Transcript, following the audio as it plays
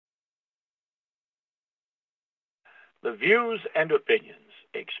The views and opinions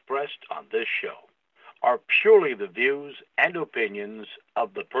expressed on this show are purely the views and opinions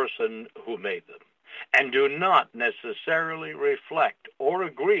of the person who made them, and do not necessarily reflect or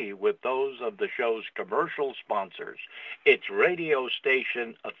agree with those of the show's commercial sponsors, its radio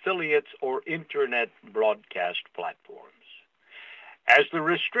station affiliates, or internet broadcast platforms. As the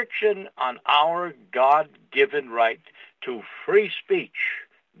restriction on our God-given right to free speech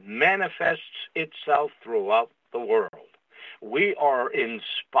manifests itself throughout the world, we are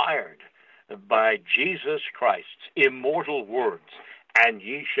inspired by Jesus Christ's immortal words, and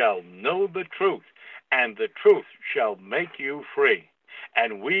ye shall know the truth, and the truth shall make you free.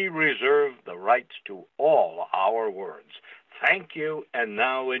 And we reserve the rights to all our words. Thank you, and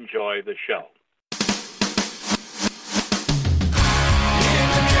now enjoy the show.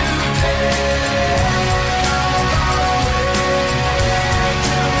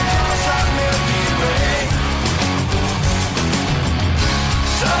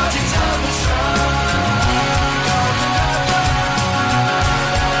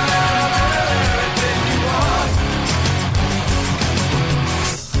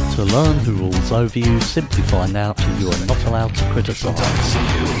 To learn who rules over you, simply find out who you are not allowed to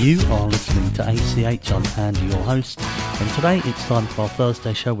criticise. You are listening to ACH. I'm Andy, your host, and today it's time for our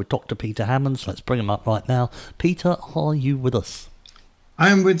Thursday show with Dr. Peter Hammond, so let's bring him up right now. Peter, are you with us? I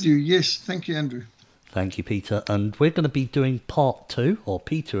am with you, yes. Thank you, Andrew. Thank you, Peter. And we're going to be doing part 2, or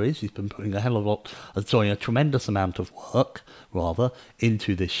Peter is. He's been putting a tremendous amount of work,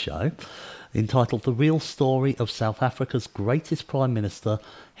 into this show, entitled The Real Story of South Africa's Greatest Prime Minister,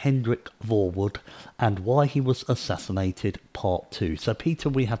 Hendrik Verwoerd, and Why He Was Assassinated, Part 2. So, Peter,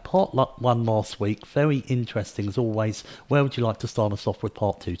 we had Part 1 last week. Very interesting, as always. Where would you like to start us off with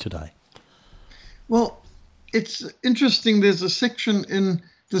Part 2 today? Well, it's interesting. There's a section in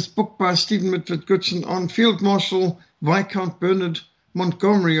this book by Stephen Mitford Goodson on Field Marshal Viscount Bernard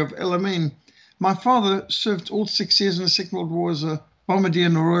Montgomery of Alamein. My father served all 6 years in the Second World War as a bombardier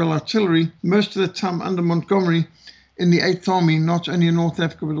in the Royal Artillery, most of the time under Montgomery in the 8th Army, not only in North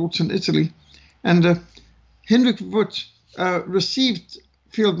Africa but also in Italy. And Hendrik Verwoerd received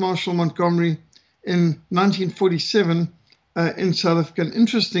Field Marshal Montgomery in 1947 in South Africa. And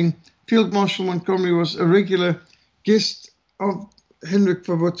interesting, Field Marshal Montgomery was a regular guest of Hendrik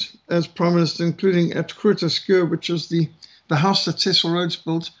Verwoerd as Prime Minister, including at Groote Schuur, which is the house that Cecil Rhodes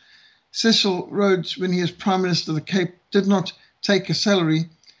built. Cecil Rhodes, when he was Prime Minister of the Cape, did not take a salary,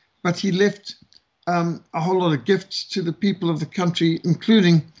 but he left a whole lot of gifts to the people of the country,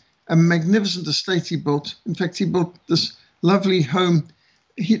 including a magnificent estate he built. In fact, he built this lovely home.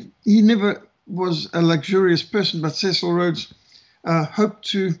 He never was a luxurious person, but Cecil Rhodes hoped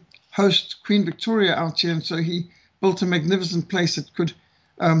to host Queen Victoria out here, and so he built a magnificent place that could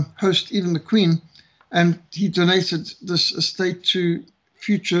host even the Queen, and he donated this estate to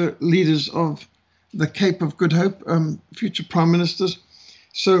future leaders of the Cape of Good Hope, future prime ministers.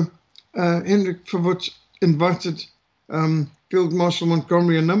 So Hendrik Verwoerd invited Field Marshal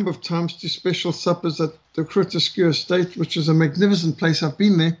Montgomery a number of times to special suppers at the Groote Schuur estate, which is a magnificent place. I've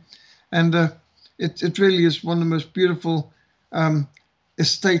been there, and it really is one of the most beautiful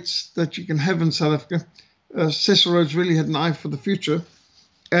estates that you can have in South Africa. Cecil Rhodes really had an eye for the future.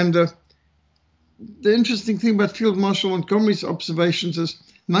 And the interesting thing about Field Marshal Montgomery's observations is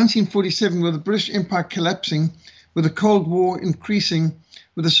 1947, with the British Empire collapsing, with the Cold War increasing,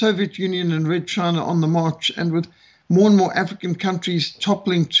 with the Soviet Union and Red China on the march, and with more and more African countries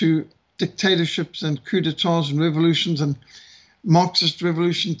toppling to dictatorships and coups d'etats and revolutions and Marxist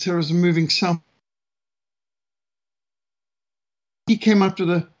revolution, terrorism moving south. He came up with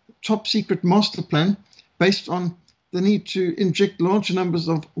a top secret master plan based on the need to inject large numbers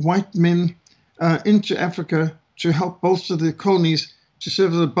of white men into Africa to help bolster the colonies, to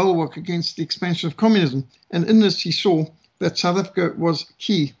serve as a bulwark against the expansion of communism. And in this, he saw that South Africa was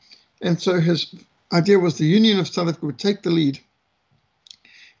key. And so his idea was the Union of South Africa would take the lead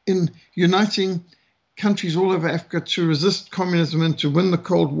in uniting countries all over Africa to resist communism and to win the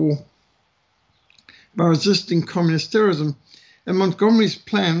Cold War by resisting communist terrorism. And Montgomery's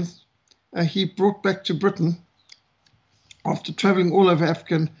plans, he brought back to Britain after traveling all over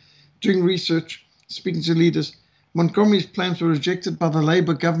Africa and doing research, speaking to leaders. Montgomery's plans were rejected by the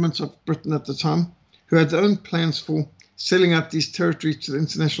Labour governments of Britain at the time, who had their own plans for selling out these territories to the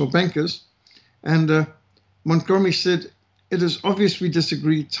international bankers. And Montgomery said, "It is obvious we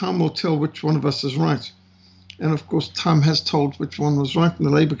disagree. Time will tell which one of us is right." And of course, time has told which one was right, and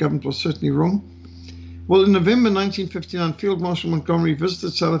the Labour government was certainly wrong. Well, in November 1959, Field Marshal Montgomery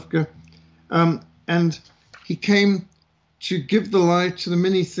visited South Africa, and he came to give the lie to the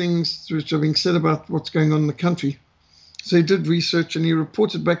many things which are being said about what's going on in the country. So he did research, and he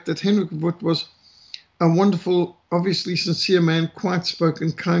reported back that Hendrik Verwoerd was a wonderful, obviously sincere man, quiet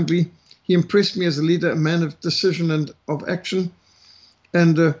spoken, kindly. He impressed me as a leader, a man of decision and of action.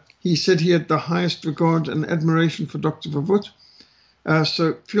 And he said he had the highest regard and admiration for Dr. Verwoerd.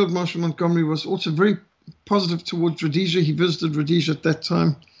 So Field Marshal Montgomery was also very positive towards Rhodesia. He visited Rhodesia at that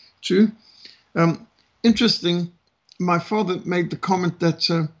time too. Interesting, my father made the comment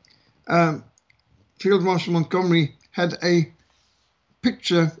that Field Marshal Montgomery had a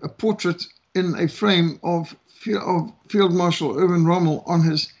picture, a portrait in a frame of Field Marshal Erwin Rommel on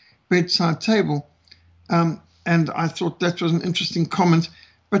his bedside table. And I thought that was an interesting comment.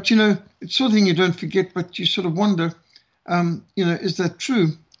 But, you know, it's sort of thing you don't forget, but you sort of wonder, you know, is that true?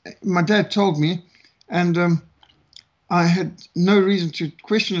 My dad told me, and I had no reason to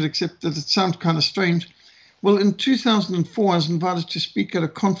question it except that it sounds kind of strange. Well, in 2004, I was invited to speak at a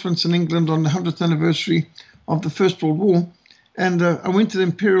conference in England on the 100th anniversary of the First World War. And I went to the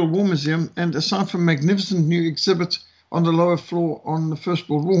Imperial War Museum, and aside from a magnificent new exhibit on the lower floor on the First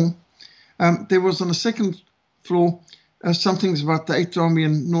World War, there was on the second floor some things about the 8th Army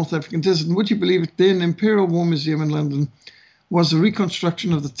in North African desert. And would you believe it, there in the Imperial War Museum in London was a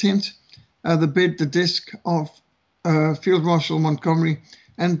reconstruction of the tent, the bed, the desk of Field Marshal Montgomery.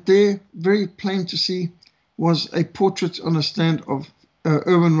 And there, very plain to see, was a portrait on a stand of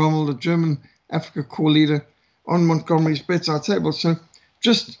Erwin Rommel, the German Africa Corps leader, on Montgomery's bedside table. So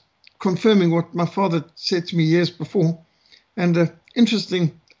just confirming what my father said to me years before. And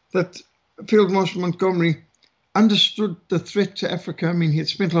interesting that Field Marshal Montgomery understood the threat to Africa. I mean, he had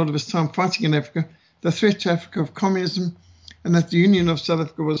spent a lot of his time fighting in Africa, the threat to Africa of communism, and that the Union of South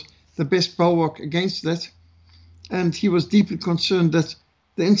Africa was the best bulwark against that. And he was deeply concerned that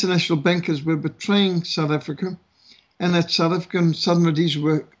the international bankers were betraying South Africa, and that South Africa and Southern Rhodesia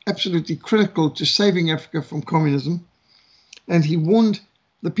were absolutely critical to saving Africa from communism. And he warned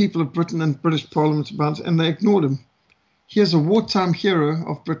the people of Britain and British Parliament about it, and they ignored him. Here's a wartime hero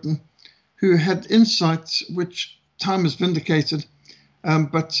of Britain who had insights which time has vindicated,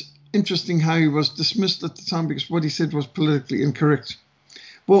 but interesting how he was dismissed at the time because what he said was politically incorrect.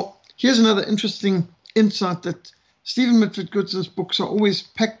 Well, here's another interesting insight that Stephen Mitford Goodson's books are always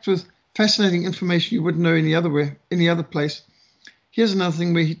packed with fascinating information you wouldn't know any other place. Here's another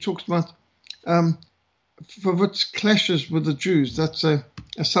thing where he talks about Verwoerd's clashes with the Jews. That's a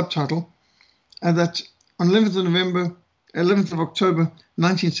subtitle. And that on 11th of October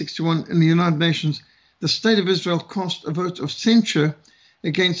 1961 in the United Nations, the State of Israel cast a vote of censure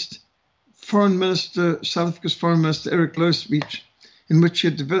against South Africa's Foreign Minister Eric Louw's speech, in which he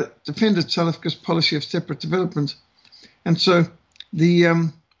had defended South Africa's policy of separate development. And so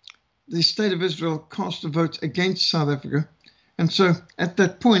the State of Israel cast a vote against South Africa. And so at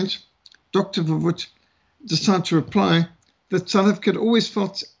that point, Dr. Verwoerd decided to reply that South Africa had always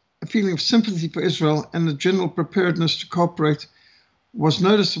felt a feeling of sympathy for Israel, and the general preparedness to cooperate was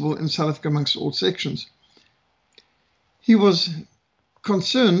noticeable in South Africa amongst all sections. He was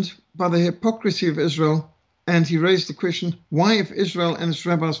concerned by the hypocrisy of Israel, and he raised the question, why, if Israel and its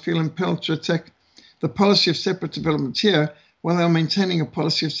rabbis feel impelled to attack the policy of separate development here, while they are maintaining a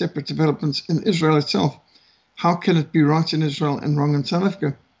policy of separate developments in Israel itself, how can it be right in Israel and wrong in South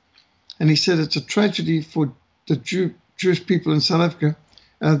Africa? And he said it's a tragedy for the Jewish people in South Africa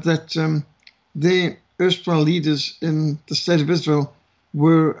that their erstwhile leaders in the State of Israel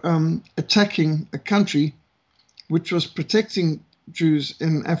were attacking a country which was protecting Jews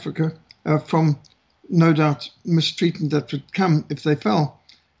in Africa from, no doubt, mistreatment that would come if they fell,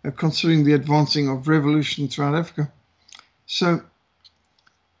 considering the advancing of revolution throughout Africa. So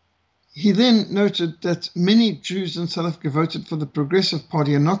he then noted that many Jews in South Africa voted for the Progressive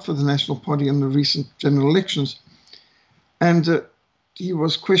Party and not for the National Party in the recent general elections. And he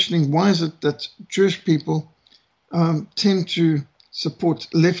was questioning, why is it that Jewish people tend to support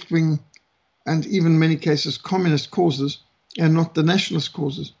left-wing and even in many cases communist causes and not the nationalist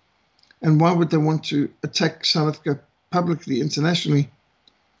causes? And why would they want to attack South Africa publicly, internationally?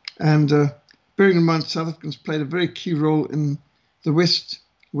 And bearing in mind, South Africans played a very key role in the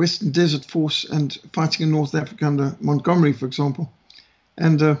Western Desert Force and fighting in North Africa under Montgomery, for example.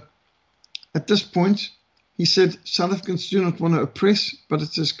 And at this point, he said, South Africans do not want to oppress, but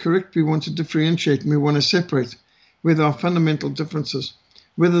it is correct we want to differentiate and we want to separate where there are fundamental differences,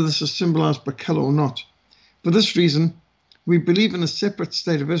 whether this is symbolized by color or not. For this reason, we believe in a separate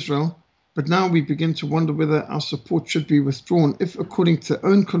state of Israel, but now we begin to wonder whether our support should be withdrawn if, according to their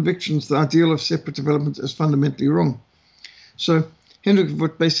own convictions, the ideal of separate development is fundamentally wrong. So Hendrik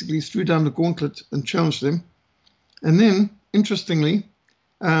Verwoerd basically threw down the gauntlet and challenged them. And then, interestingly,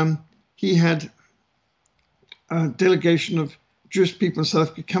 he had a delegation of Jewish people in South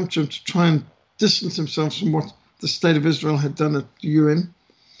Africa come to him to try and distance themselves from what the State of Israel had done at the UN.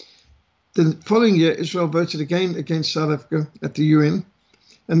 The following year, Israel voted again against South Africa at the UN,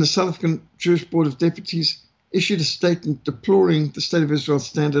 and the South African Jewish Board of Deputies issued a statement deploring the State of Israel's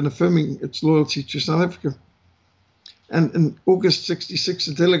stand and affirming its loyalty to South Africa. And in August 1966,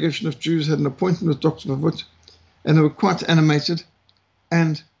 a delegation of Jews had an appointment with Dr. Verwoerd, and they were quite animated,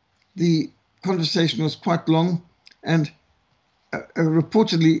 and the conversation was quite long, and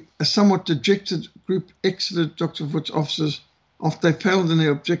reportedly a somewhat dejected group exited Dr. Verwoerd's offices after they failed in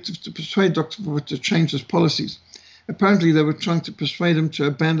their objective to persuade Dr. Verwoerd to change his policies. Apparently, they were trying to persuade him to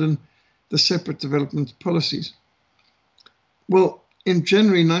abandon the separate development policies. Well, in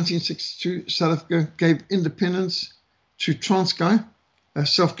January 1962, South Africa gave independence to Transkei,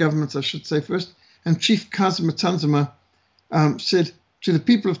 self-government, I should say first, and Chief Kaiser Matanzima said, "To the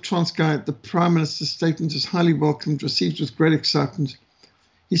people of Transkei, the Prime Minister's statement is highly welcomed, received with great excitement."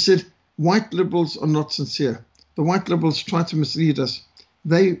 He said, "White liberals are not sincere. The white liberals try to mislead us.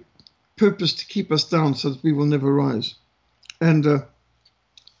 They purpose to keep us down so that we will never rise." And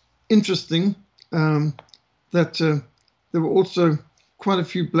interesting that there were also quite a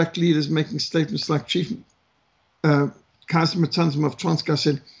few black leaders making statements, like Chief Kaiser Matanzima of Transkei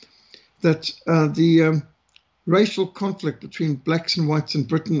said that the racial conflict between blacks and whites in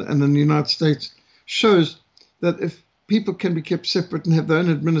Britain and in the United States shows that if people can be kept separate and have their own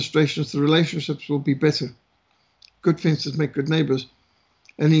administrations, the relationships will be better. Good fences make good neighbors.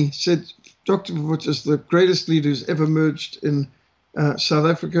 And he said Dr. Verwoerd is the greatest leader who's ever emerged in South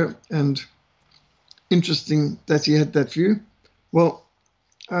Africa, and interesting that he had that view. Well,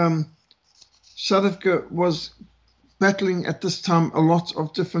 South Africa was battling at this time a lot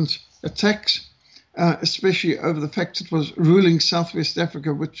of different attacks, especially over the fact it was ruling Southwest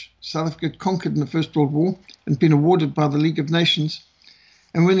Africa, which South Africa had conquered in the First World War and been awarded by the League of Nations.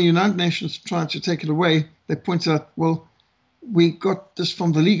 And when the United Nations tried to take it away, they pointed out, well, we got this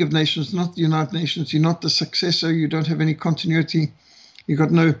from the League of Nations, not the United Nations. You're not the successor. You don't have any continuity. You've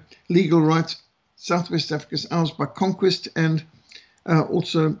got no legal right. Southwest Africa is ours by conquest and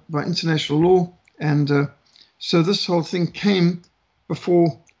also by international law. And so this whole thing came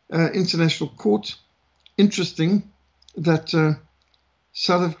before international court. Interesting that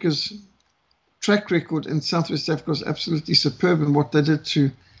South Africa's track record in Southwest Africa was absolutely superb in what they did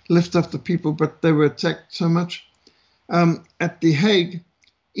to lift up the people, but they were attacked so much. At The Hague,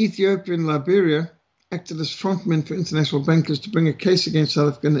 Ethiopia and Liberia acted as frontmen for international bankers to bring a case against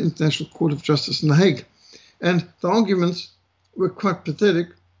South Africa in the International Court of Justice in The Hague. And the arguments were quite pathetic.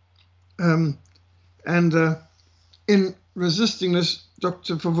 In resisting this,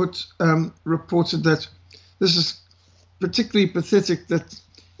 Dr. Verwoerd reported that this is particularly pathetic that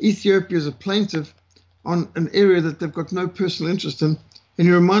Ethiopia is a plaintiff on an area that they've got no personal interest in. And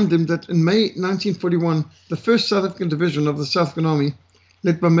he reminded them that in May 1941, the 1st South African Division of the South African Army,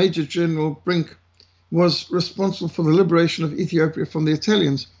 led by Major General Brink, was responsible for the liberation of Ethiopia from the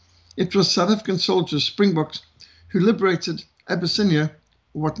Italians. It was South African soldiers, Springboks, who liberated Abyssinia,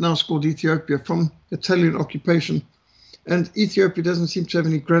 what now is called Ethiopia, from Italian occupation. And Ethiopia doesn't seem to have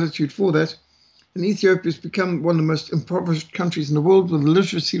any gratitude for that. And Ethiopia has become one of the most impoverished countries in the world, with a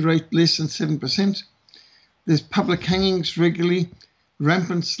literacy rate less than 7%. There's public hangings regularly,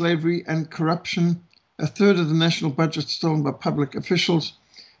 rampant slavery and corruption, a third of the national budget stolen by public officials.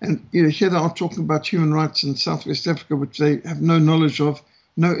 And here they are talking about human rights in Southwest Africa, which they have no knowledge of,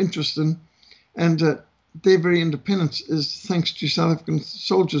 no interest in. And their very independence is thanks to South African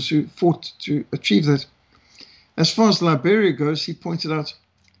soldiers who fought to achieve that. As far as Liberia goes, he pointed out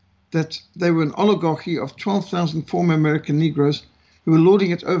that they were an oligarchy of 12,000 former American Negroes who were lording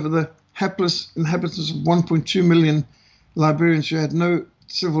it over the hapless inhabitants of 1.2 million Liberians who had no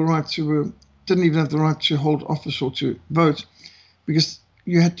civil rights, who didn't even have the right to hold office or to vote, because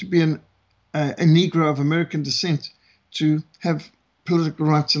you had to be a Negro of American descent to have political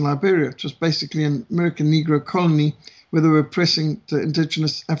rights in Liberia. It was basically an American Negro colony where they were oppressing the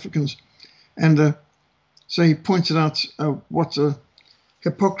indigenous Africans. And so he pointed out what a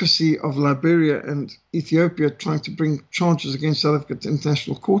hypocrisy of Liberia and Ethiopia trying to bring charges against South Africa to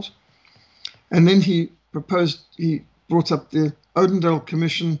international court. And then he brought up the Odendale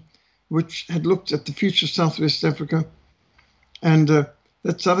Commission, which had looked at the future of Southwest Africa, and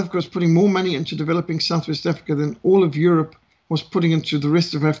that South Africa was putting more money into developing Southwest Africa than all of Europe was putting into the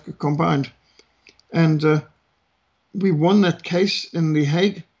rest of Africa combined. And we won that case in The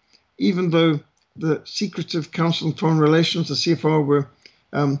Hague, even though the Secretive Council on Foreign Relations, the CFR, were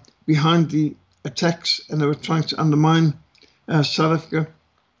behind the attacks, and they were trying to undermine South Africa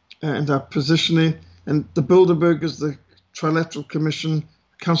and our position there. And the Bilderbergers, the Trilateral Commission,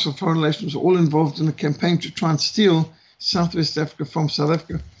 Council of Foreign Relations, were all involved in a campaign to try and steal Southwest Africa from South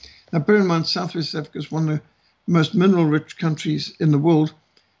Africa. Now, bear in mind, Southwest Africa is one of the most mineral-rich countries in the world.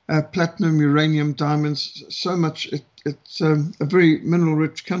 Platinum, uranium, diamonds, so much. It's a very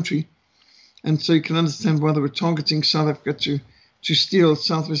mineral-rich country. And so you can understand why they were targeting South Africa to steal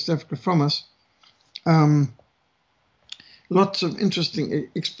Southwest Africa from us. Lots of interesting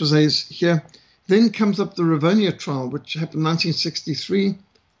exposés here. Then comes up the Rivonia trial, which happened in 1963,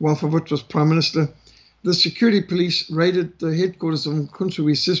 while Verwoerd was Prime Minister. The security police raided the headquarters of Mkhonto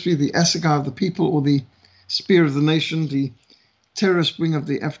we Sisulu, the assegai of the people, or the spear of the nation, the terrorist wing of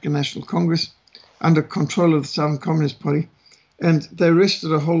the African National Congress, under control of the Southern Communist Party. And they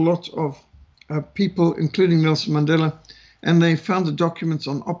arrested a whole lot of people, including Nelson Mandela, and they found the documents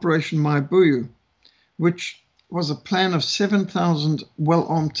on Operation Mayibuyu, which was a plan of 7,000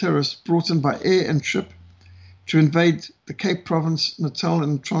 well-armed terrorists brought in by air and ship to invade the Cape Province, Natal,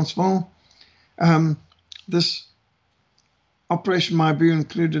 and Transvaal. This Operation Mayibuyu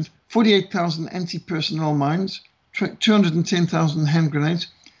included 48,000 anti-personnel mines, 210,000 hand grenades,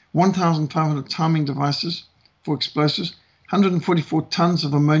 1,500 timing devices for explosives, 144 tons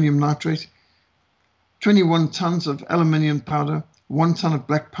of ammonium nitrate, 21 tons of aluminium powder, 1 ton of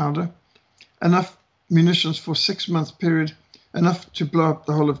black powder, enough munitions for a 6-month period, enough to blow up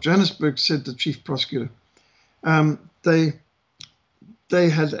the whole of Johannesburg, said the chief prosecutor. They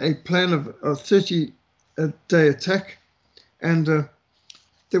had a plan of a 30-day attack, and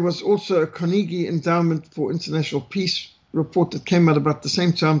there was also a Carnegie Endowment for International Peace report that came out about the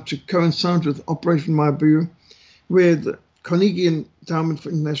same time to coincide with Operation Mayibuyu, where the Carnegie Endowment for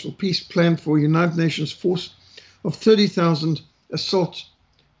International Peace planned for a United Nations force of 30,000 assault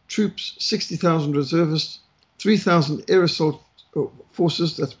troops, 60,000 reservists, 3,000 air assault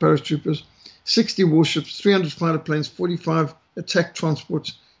forces, that's paratroopers, 60 warships, 300 fighter planes, 45 attack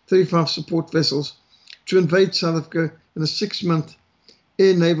transports, 35 support vessels to invade South Africa in a 6-month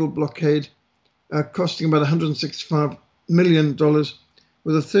air naval blockade costing about $165 million,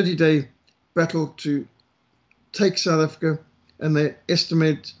 with a 30-day battle to take South Africa, and they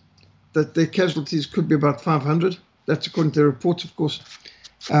estimate that their casualties could be about 500. That's according to their reports, of course.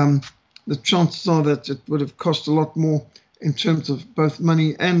 The chances are that it would have cost a lot more in terms of both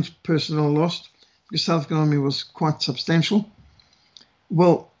money and personnel lost, because the South African Army was quite substantial.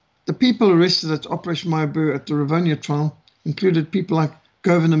 Well, the people arrested at Operation Mayibuyu at the Rivonia trial included people like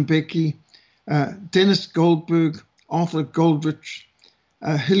Govan Mbeki, Dennis Goldberg, Arthur Goldrich,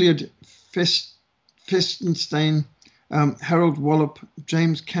 Hilliard Festenstein, Harold Wallop,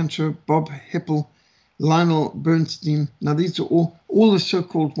 James Cantor, Bob Heppel, Lionel Bernstein. Now, these are all the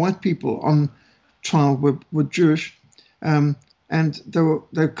so-called white people on trial were Jewish, and they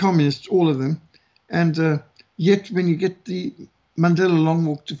were communists, all of them. And yet, when you get the Mandela Long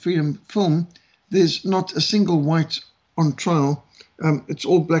Walk to Freedom film, there's not a single white on trial. It's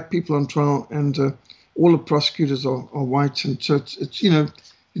all black people on trial, and all the prosecutors are white. And so it's you know,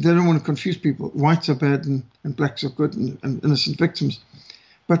 they don't want to confuse people. Whites are bad and blacks are good and innocent victims.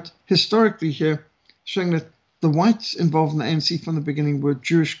 But historically here, showing that the whites involved in the ANC from the beginning were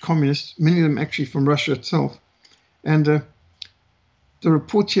Jewish communists, many of them actually from Russia itself. And the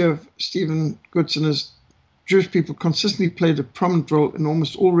report here of Stephen Goodson is Jewish people consistently played a prominent role in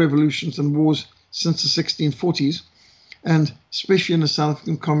almost all revolutions and wars since the 1640s, and especially in the South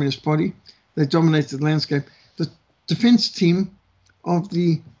African Communist Party. They dominated the landscape. The defense team of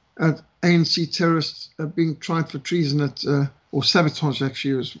the ANC terrorists being tried for treason or sabotage,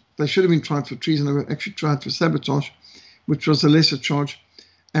 actually. They should have been tried for treason. They were actually tried for sabotage, which was a lesser charge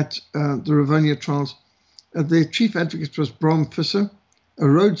at the Rivonia trials. Their chief advocate was Bram Visser, a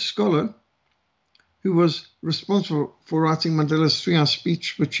Rhodes Scholar who was responsible for writing Mandela's 3-hour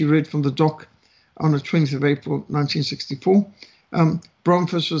speech, which he read from the dock on the 20th of April, 1964. Bram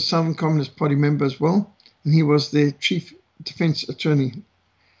Visser was a Southern Communist Party member as well, and he was their chief defense attorney.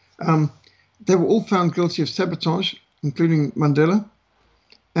 They were all found guilty of sabotage, including Mandela.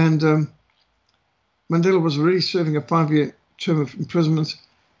 And Mandela was already serving a 5-year term of imprisonment,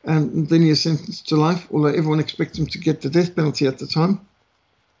 and then he was sentenced to life, although everyone expected him to get the death penalty at the time.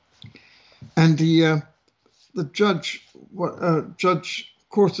 And the judge, Judge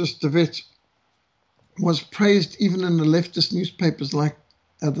Cortes de Wet, was praised even in the leftist newspapers like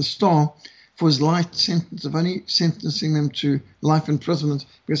The Star for his light sentence of only sentencing them to life imprisonment,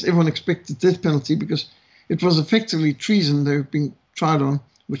 because everyone expected death penalty, because it was effectively treason they were being tried on,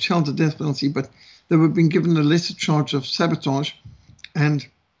 which held the death penalty, but they were being given a lesser charge of sabotage, and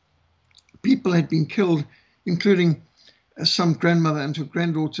people had been killed, including some grandmother and her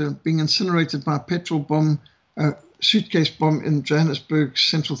granddaughter being incinerated by a petrol bomb, suitcase bomb in Johannesburg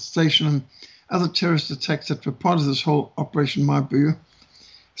Central Station, and other terrorist attacks that were part of this whole Operation Mabuya.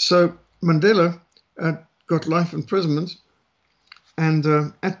 So Mandela got life imprisonment, and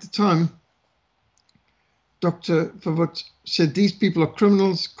at the time, Dr. Verwoerd said these people are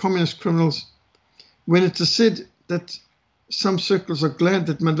criminals, communist criminals. When it is said that some circles are glad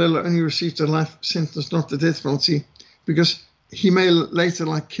that Mandela only received a life sentence, not the death penalty, because he may later,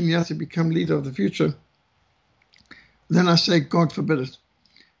 like Kenyatta, become leader of the future, then I say, God forbid it.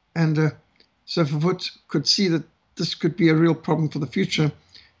 And so Verwoerd could see that this could be a real problem for the future,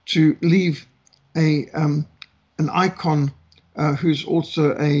 to leave an icon who's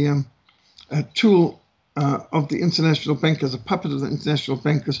also a tool of the international bankers, a puppet of the international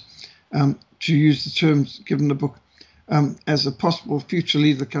bankers, to use the terms given in the book, as a possible future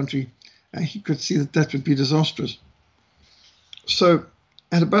leader of the country. He could see that that would be disastrous. So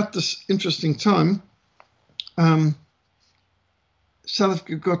at about this interesting time, South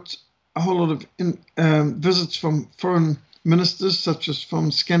Africa got a whole lot of visits from foreign ministers, such as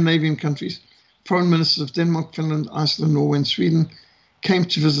from Scandinavian countries. Foreign ministers of Denmark, Finland, Iceland, Norway, and Sweden came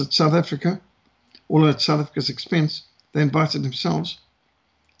to visit South Africa, although at South Africa's expense. They invited themselves,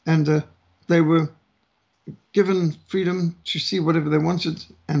 and they were given freedom to see whatever they wanted.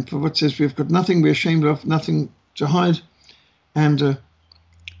 And Verwoerd says, we've got nothing we're ashamed of, nothing to hide. And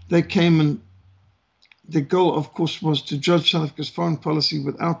they came, and the goal, of course, was to judge South Africa's foreign policy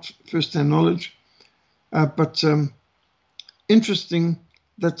without first-hand knowledge. But interesting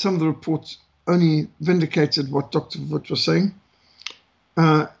that some of the reports only vindicated what Dr. Verwoerd was saying.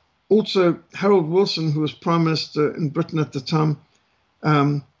 Also, Harold Wilson, who was Prime Minister in Britain at the time,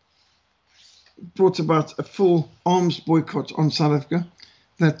 brought about a full arms boycott on South Africa,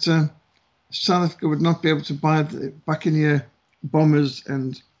 that South Africa would not be able to buy the Buccaneer bombers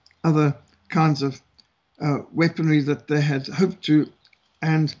and other kinds of weaponry that they had hoped to,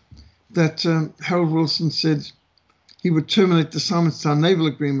 and that Harold Wilson said he would terminate the Simonstown Naval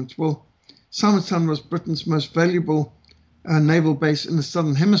Agreement. Well, Simonstown was Britain's most valuable naval base in the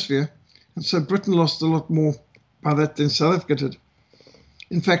Southern Hemisphere, and so Britain lost a lot more by that than South Africa did.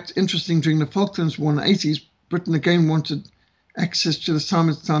 In fact, interesting, during the Falklands War in the 80s, Britain again wanted access to the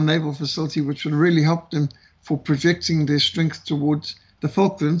Simonstown Naval Facility, which would really help them for projecting their strength towards the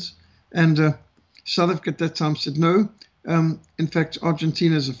Falklands. And South Africa at that time said no. In fact,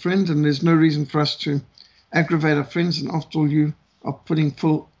 Argentina is a friend, and there's no reason for us to aggravate our friends. And after all, you are putting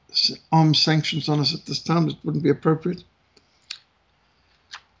full arms sanctions on us at this time. It wouldn't be appropriate.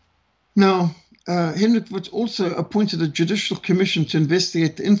 Now, Hendrik Verwoerd also appointed a judicial commission to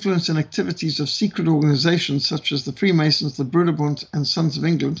investigate the influence and activities of secret organizations such as the Freemasons, the Broederbond, and Sons of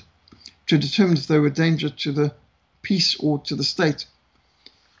England, to determine if they were a danger to the peace or to the state.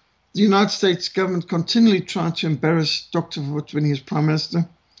 The United States government continually tried to embarrass Dr. Verwoerd when he was Prime Minister.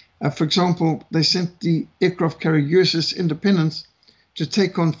 For example, they sent the aircraft carrier USS Independence to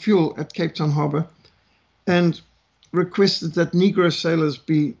take on fuel at Cape Town Harbour, and requested that Negro sailors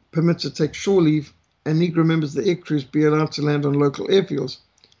be permitted to take shore leave and Negro members of the air crews be allowed to land on local airfields.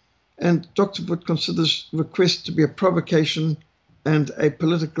 And Dr. Verwoerd considers the request to be a provocation and a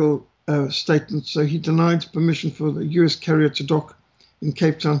political statement, so he denied permission for the US carrier to dock in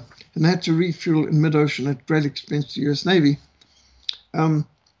Cape Town and had to refuel in mid-ocean at great expense to the US Navy.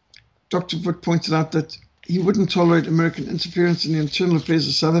 Dr. Verwoerd pointed out that he wouldn't tolerate American interference in the internal affairs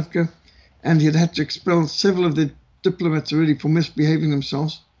of South Africa, and he had to expel several of the diplomats already for misbehaving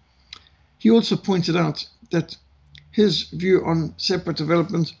themselves. He also pointed out that his view on separate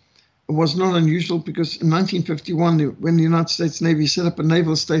development was not unusual, because in 1951, when the United States Navy set up a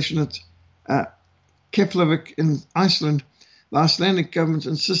naval station at Keflavik in Iceland, the Icelandic government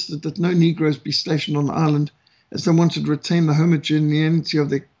insisted that no Negroes be stationed on the island, as they wanted to retain the homogeneity of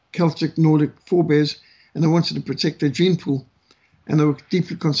their Celtic Nordic forebears, and they wanted to protect their gene pool. And they were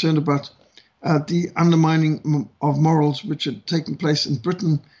deeply concerned about the undermining of morals which had taken place in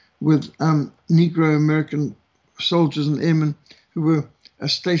Britain with Negro American soldiers and airmen who were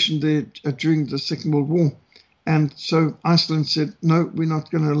stationed there during the Second World War. And so Iceland said, no, we're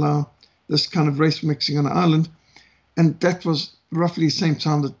not going to allow this kind of race mixing on the island. And that was roughly the same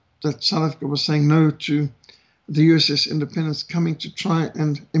time that South Africa was saying no to the USS Independence coming to try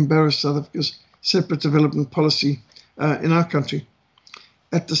and embarrass South Africa's separate development policy in our country.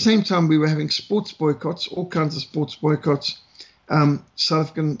 At the same time, we were having sports boycotts, all kinds of sports boycotts. South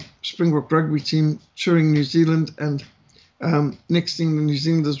African Springbok rugby team touring New Zealand, and next thing, the New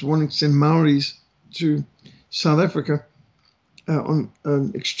Zealanders wanting to send Maoris to South Africa on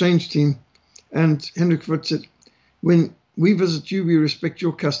an exchange team. And Hendrik Verwoerd said, when we visit you, we respect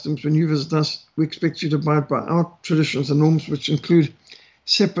your customs. When you visit us, we expect you to abide by our traditions and norms, which include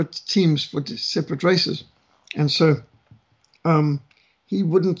separate teams for separate races. And so he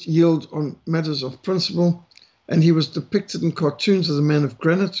wouldn't yield on matters of principle, and he was depicted in cartoons as a man of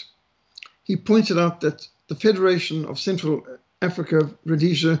granite. He pointed out that the Federation of Central Africa,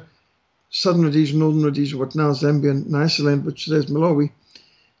 Rhodesia, Southern Rhodesia, Northern Rhodesia, what now is Zambia and Nyasaland, which today is Malawi,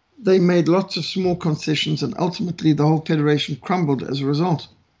 they made lots of small concessions, and ultimately the whole federation crumbled as a result.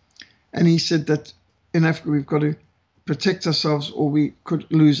 And he said that in Africa we've got to protect ourselves or we could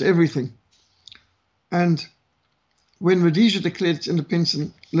lose everything. And when Rhodesia declared its independence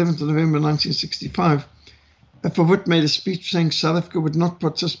on 11th of November 1965, Verwoerd made a speech saying South Africa would not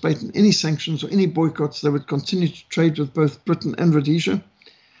participate in any sanctions or any boycotts. They would continue to trade with both Britain and Rhodesia.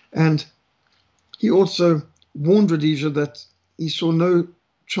 And he also warned Rhodesia that he saw no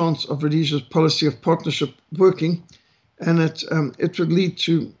chance of Rhodesia's policy of partnership working, and that it would lead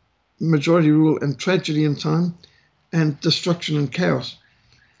to majority rule and tragedy in time and destruction and chaos.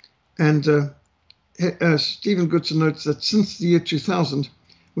 And Stephen Goodson notes that since the year 2000,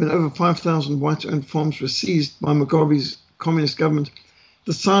 when over 5,000 white-owned farms were seized by Mugabe's communist government,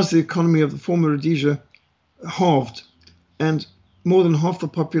 the size of the economy of the former Rhodesia halved, and more than half the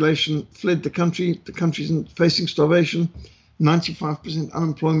population fled the country. The country's facing starvation, 95%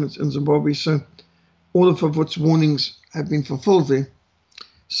 unemployment in Zimbabwe. So all of Verwoerd's warnings have been fulfilled there.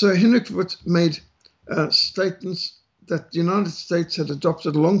 So Hendrik Verwoerd made statements that the United States had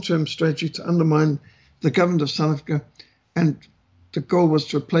adopted a long-term strategy to undermine the government of South Africa, and the goal was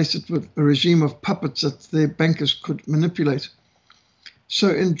to replace it with a regime of puppets that their bankers could manipulate. So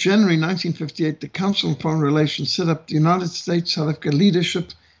in January 1958, the Council on Foreign Relations set up the United States-South Africa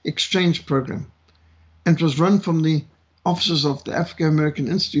Leadership Exchange Program, and it was run from the offices of the African-American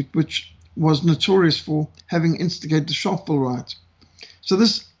Institute, which was notorious for having instigated the Sharpeville riots. So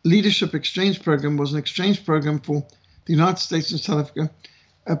this Leadership Exchange Program was an exchange program for the United States and South Africa,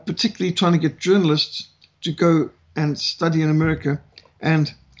 particularly trying to get journalists to go and study in America.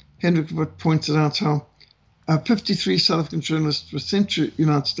 And Hendrik Verwoerd pointed out how 53 South African journalists were sent to the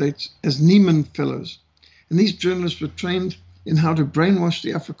United States as Nieman Fellows. And these journalists were trained in how to brainwash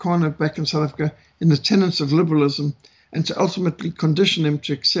the Afrikaner back in South Africa in the tenets of liberalism, and to ultimately condition them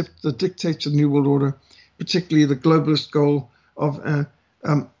to accept the dictates of the New World Order, particularly the globalist goal of a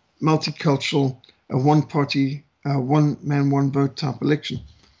multicultural, one-party, one-man, one-vote type election.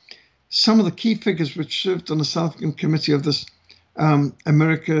 Some of the key figures which served on the South African committee of this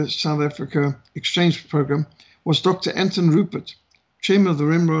America-South Africa exchange program was Dr. Anton Rupert, chairman of the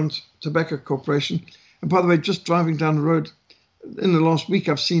Rembrandt Tobacco Corporation. And by the way, just driving down the road in the last week,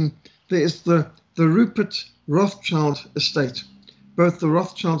 I've seen there is the Rupert Rothschild estate. Both the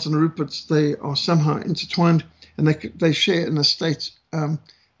Rothschilds and the Ruperts, they are somehow intertwined, and they share an estate in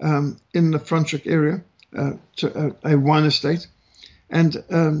the Franschhoek area, a wine estate. And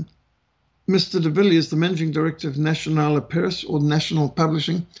Mr. de Villiers, the managing director of Nationale Paris, or National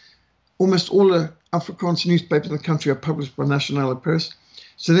Publishing. Almost all the Afrikaans newspapers in the country are published by Nationale Paris.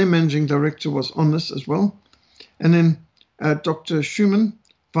 So their managing director was on this as well. And then Dr. Schumann,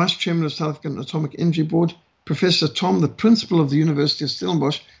 vice chairman of South African Atomic Energy Board. Professor Tom, the principal of the University of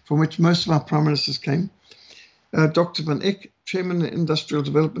Stellenbosch, from which most of our prime ministers came. Dr. Van Eck, chairman of the Industrial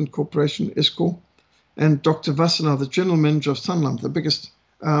Development Corporation, ISCOR. And Dr. Wassenaar, the general manager of Sanlam, the biggest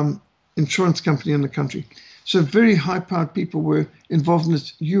insurance company in the country. So very high-powered people were involved in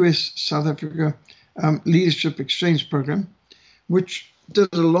this US-South Africa leadership exchange program, which did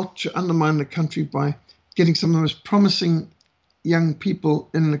a lot to undermine the country by getting some of the most promising young people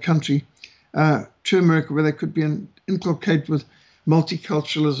in the country to America, where they could be inculcated with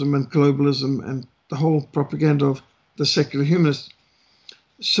multiculturalism and globalism and the whole propaganda of the secular humanists.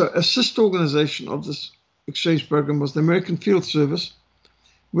 So a sister organization of this exchange program was the American Field Service,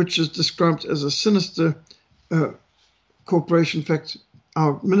 which is described as a sinister corporation. In fact,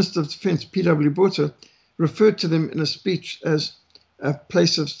 our Minister of Defense, P.W. Botha, referred to them in a speech as a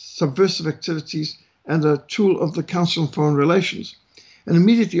place of subversive activities and a tool of the Council on Foreign Relations. And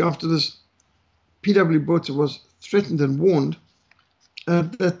immediately after this, P.W. Botha was threatened and warned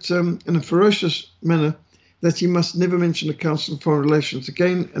that in a ferocious manner that he must never mention the Council on Foreign Relations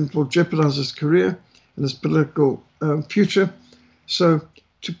again, and it will jeopardize his career and his political future. So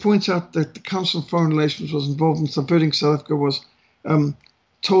to point out that the Council on Foreign Relations was involved in subverting South Africa was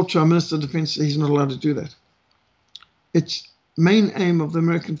told to our Minister of Defense that he's not allowed to do that. Its main aim of the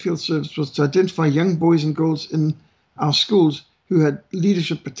American Field Service was to identify young boys and girls in our schools who had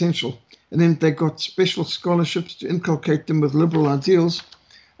leadership potential. And then they got special scholarships to inculcate them with liberal ideals.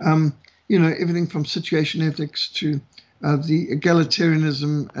 Everything from situation ethics to the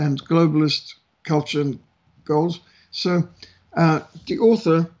egalitarianism and globalist culture and goals. So the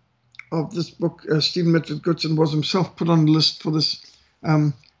author of this book, Stephen Mitford Goodson, was himself put on the list for this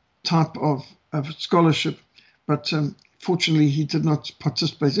type of scholarship, but fortunately he did not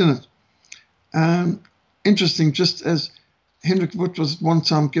participate in it. Interesting, just as Hendrik Verwoerd was at one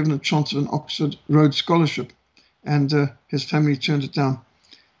time given a chance of an Oxford Rhodes Scholarship, and his family turned it down.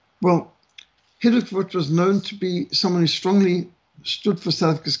 Well, Hendrik Verwoerd was known to be someone who strongly stood for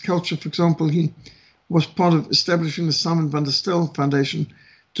South Africa's culture. For example, he was part of establishing the Simon van der Stel Foundation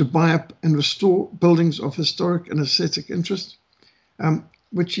to buy up and restore buildings of historic and aesthetic interest,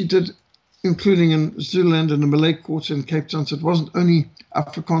 which he did, including in Zululand and the Malay Quarter in Cape Town. So it wasn't only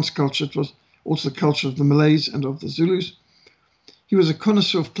Afrikaans culture, it was also the culture of the Malays and of the Zulus. He was a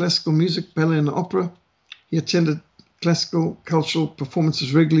connoisseur of classical music, ballet and opera. He attended classical cultural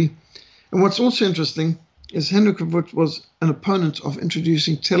performances regularly. And what's also interesting is Hendrik Verwoerd was an opponent of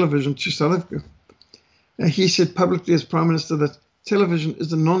introducing television to South Africa. He said publicly as Prime Minister that television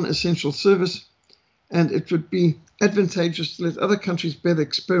is a non-essential service and it would be advantageous to let other countries bear the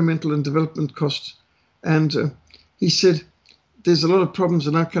experimental and development costs. And he said there's a lot of problems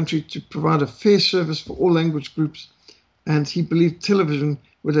in our country to provide a fair service for all language groups, and he believed television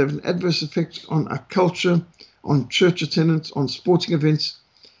would have an adverse effect on our culture, on church attendance, on sporting events.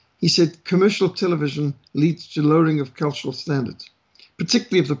 He said commercial television leads to lowering of cultural standards,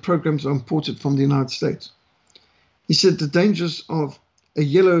 particularly if the programs are imported from the United States. He said the dangers of a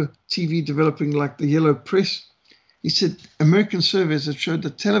yellow TV developing like the yellow press. He said American surveys have showed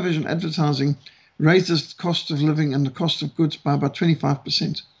that television advertising raises the cost of living and the cost of goods by about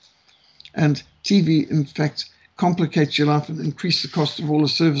 25%. And TV, in fact, complicates your life and increases the cost of all the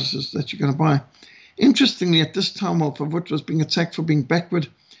services that you're going to buy. Interestingly, at this time, while Verwoerd was being attacked for being backward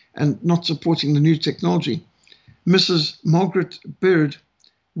and not supporting the new technology, Mrs. Margaret Baird,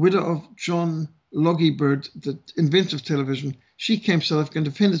 widow of John Logie Baird, the inventor of television, she came to South Africa and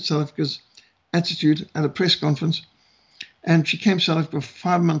defended South Africa's attitude at a press conference. And she came to South Africa for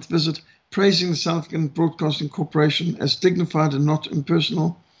a 5-month visit, praising the South African Broadcasting Corporation as dignified and not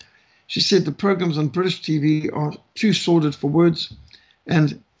impersonal. She said the programs on British TV are too sordid for words.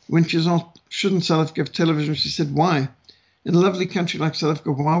 And when she was asked, shouldn't South Africa have television, she said, why? In a lovely country like South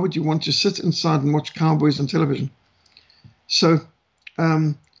Africa, why would you want to sit inside and watch cowboys on television? So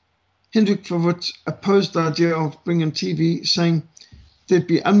Hendrik Verwoerd opposed the idea of bringing TV, saying there'd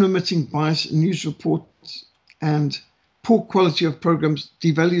be unremitting bias in news reports and poor quality of programs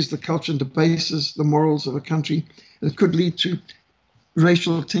devalues the culture and debases the morals of a country. It could lead to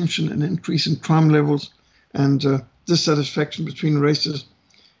racial tension and increase in crime levels and dissatisfaction between races,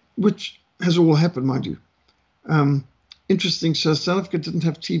 which has all happened, mind you. Interesting, so South Africa didn't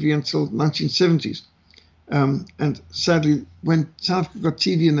have TV until 1970s. And sadly, when South Africa got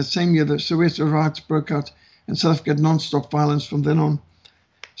TV in the same year, the Soweto riots broke out and South Africa had non-stop violence from then on.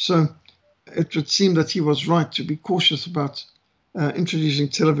 So it would seem that he was right to be cautious about introducing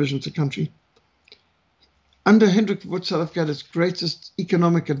television to the country. Under Hendrik Verwoerd, South Africa had its greatest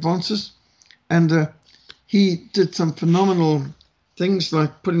economic advances, and he did some phenomenal things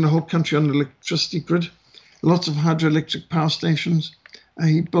like putting the whole country on the electricity grid, lots of hydroelectric power stations.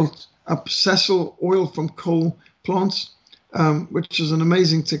 He built up Sasol oil from coal plants, which is an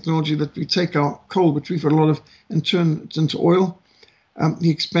amazing technology that we take our coal, which we've got a lot of, and turn it into oil. He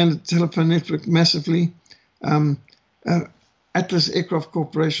expanded the telephone network massively. Atlas Aircraft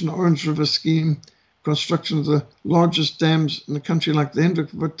Corporation, Orange River Scheme, construction of the largest dams in the country like the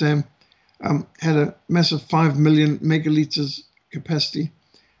Hendrik Verwoerd Dam, had a massive 5 million megaliters capacity,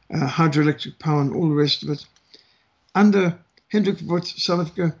 hydroelectric power and all the rest of it. Under Hendrik Verwoerd, South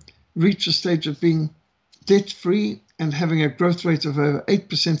Africa reached a stage of being debt-free and having a growth rate of over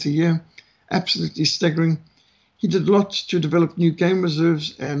 8% a year, absolutely staggering. He did lots to develop new game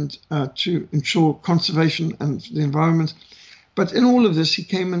reserves and to ensure conservation and the environment. But in all of this, he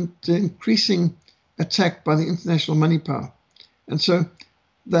came into increasing attack by the international money power. And so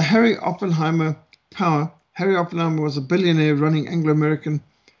the Harry Oppenheimer power, Harry Oppenheimer was a billionaire running Anglo-American,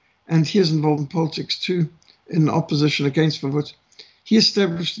 and he is involved in politics too, in opposition against Verwoerd. He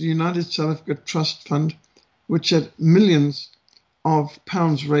established the United South Africa Trust Fund, which had millions of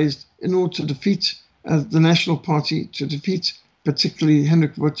pounds raised in order to defeat the National Party, to defeat particularly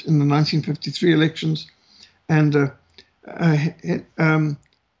Hendrik Verwoerd in the 1953 elections. And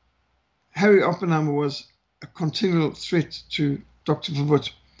Harry Oppenheimer was a continual threat to Dr.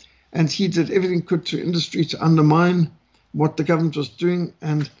 Verwoerd. And he did everything he could to industry to undermine what the government was doing.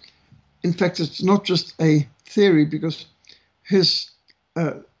 And in fact, it's not just a theory, because his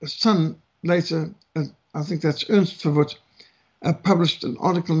son later, I think that's Ernst Verwoerd, published an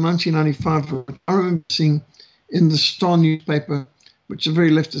article in 1995, which I remember seeing in the Star newspaper, which is a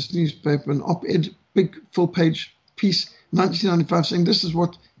very leftist newspaper, an op-ed, big full-page piece, 1995, saying this is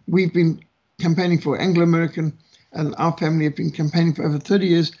what we've been campaigning for. Anglo-American and our family have been campaigning for over 30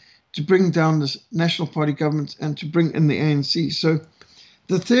 years to bring down this National Party government and to bring in the ANC. So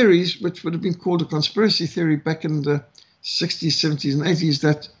the theories, which would have been called a conspiracy theory back in the 60s, 70s, and 80s,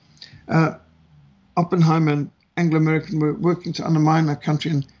 that Oppenheimer and Anglo-American were working to undermine our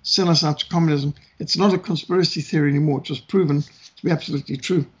country and sell us out to communism. It's not a conspiracy theory anymore. It was proven to be absolutely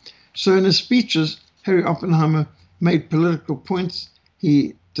true. So in his speeches, Harry Oppenheimer made political points.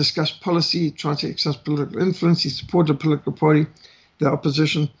 He discussed policy, tried to exercise political influence. He supported a political party, the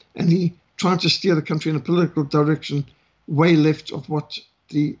opposition, and he tried to steer the country in a political direction way left of what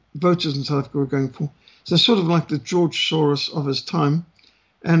the voters in South Africa were going for. So sort of like the George Soros of his time.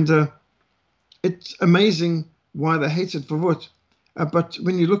 And it's amazing why they hated Verwoerd. But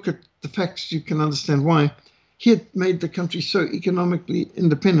when you look at the facts, you can understand why. He had made the country so economically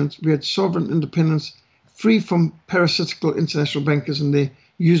independent. We had sovereign independence, free from parasitical international bankers and their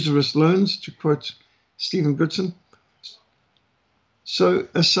usurious loans, to quote Stephen Goodson. So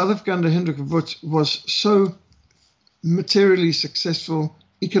South Africa under Hendrik Verwoerd was so materially successful,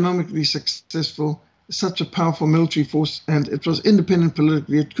 economically successful, such a powerful military force, and it was independent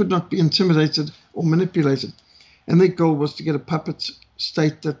politically. It could not be intimidated or manipulated. And their goal was to get a puppet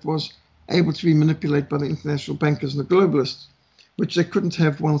state that was able to be manipulated by the international bankers and the globalists, which they couldn't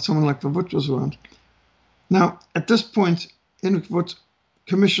have while someone like Verwoerd was around. Now, at this point, Hendrik Verwoerd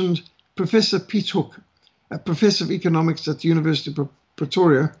commissioned Professor Piet Hoek, a professor of economics at the University of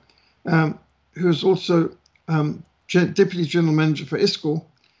Pretoria, who is also Deputy General Manager for ISCOR,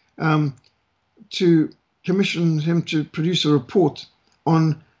 to commission him to produce a report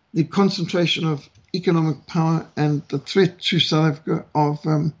on the concentration of economic power and the threat to South Africa of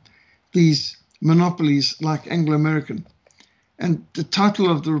these monopolies like Anglo-American. And the title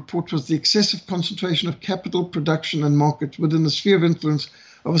of the report was The Excessive Concentration of Capital, Production and Market Within the Sphere of Influence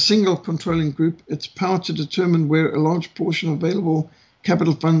of a Single Controlling Group, Its Power to Determine Where a Large Portion of Available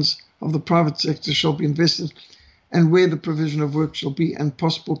Capital Funds of the Private Sector Shall Be Invested and Where the Provision of Work Shall Be, and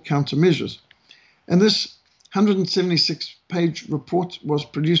Possible Countermeasures. And this 176-page report was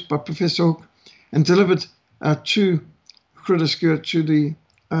produced by Professor Hoek and delivered to Grootescuur, to the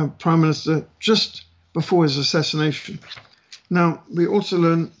Prime Minister, just before his assassination. Now, we also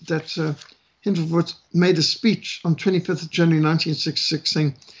learn that Hendrik Verwoerd made a speech on 25th of January 1966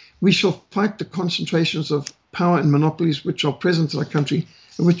 saying, "We shall fight the concentrations of power and monopolies which are present in our country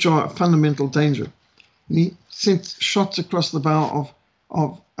and which are a fundamental danger." And he sent shots across the bow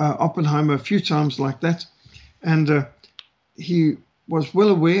of Oppenheimer a few times like that. And he was well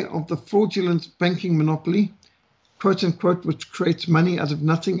aware of the fraudulent banking monopoly, quote unquote, which creates money out of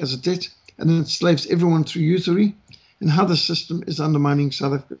nothing as a debt and enslaves everyone through usury, and how the system is undermining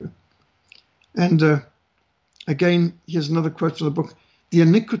South Africa. And again, here's another quote from the book. "The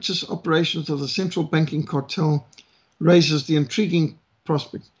iniquitous operations of the central banking cartel raises the intriguing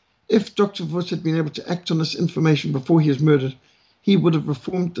prospect. If Dr. Verwoerd had been able to act on this information before he was murdered, he would have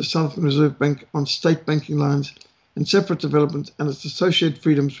reformed the South African Reserve Bank on state banking lines, and separate development and its associated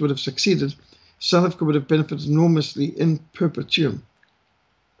freedoms would have succeeded. South Africa would have benefited enormously in perpetuum."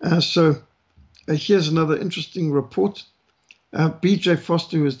 Here's another interesting report. B.J.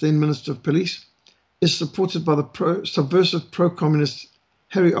 Foster, who was then Minister of Police, is supported by the subversive pro-communist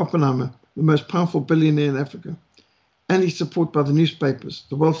Harry Oppenheimer, the most powerful billionaire in Africa. And he's supported by the newspapers,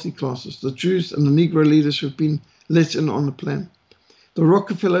 the wealthy classes, the Jews and the Negro leaders who have been let in on the plan. The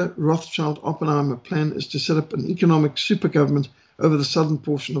Rockefeller-Rothschild-Oppenheimer plan is to set up an economic super-government over the southern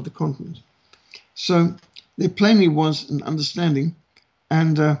portion of the continent. So there plainly was an understanding,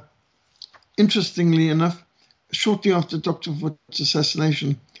 and interestingly enough, shortly after Dr. Verwoerd's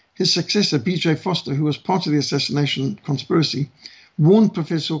assassination, his successor, B.J. Foster, who was part of the assassination conspiracy, warned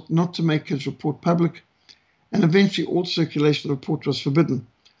Professor Hoek not to make his report public, and eventually all circulation of the report was forbidden.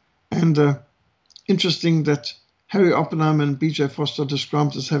 And interesting that Harry Oppenheimer and B.J. Foster are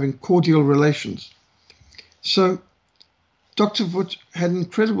described as having cordial relations. So Dr. Verwoerd had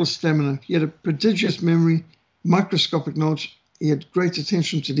incredible stamina. He had a prodigious memory, microscopic knowledge. He had great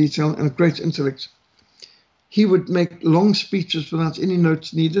attention to detail and a great intellect. He would make long speeches without any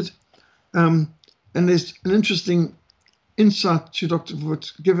notes needed. And there's an interesting insight to Dr.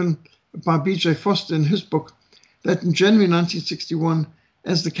 Verwoerd given by B.J. Foster in his book, that in January 1961,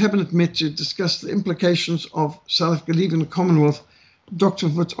 as the cabinet met to discuss the implications of South Africa leaving the Commonwealth, Dr.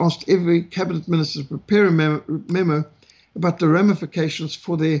 Verwoerd asked every cabinet minister to prepare a memo about the ramifications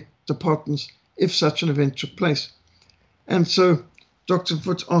for their departments if such an event took place. And so Dr.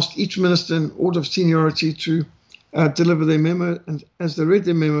 Verwoerd asked each minister in order of seniority to deliver their memo, and as they read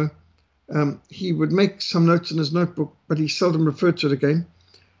their memo, he would make some notes in his notebook, but he seldom referred to it again.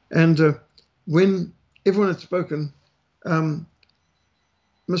 And when everyone had spoken, Mr.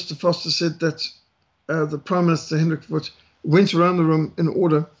 Foster said that the Prime Minister, Hendrik Verwoerd, went around the room in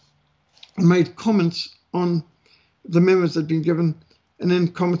order and made comments on the memos that had been given, and then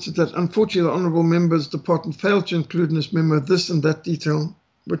commented that unfortunately the Honourable Member's Department failed to include in this memo this and that detail,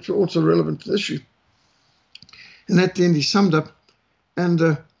 which were also relevant to the issue. And at the end he summed up, and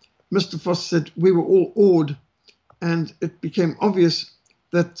Mr. Foster said, we were all awed, and it became obvious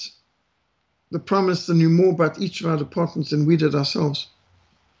that the Prime Minister knew more about each of our departments than we did ourselves.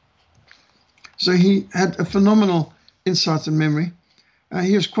 So he had a phenomenal insight and memory.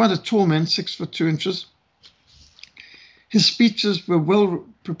 He was quite a tall man, 6'2". His speeches were well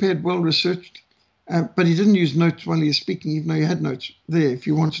prepared, well researched, but he didn't use notes while he was speaking, even though he had notes there if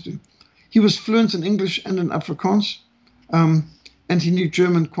he wanted to. He was fluent in English and in Afrikaans, and he knew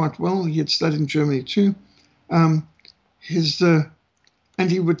German quite well. He had studied in Germany too. And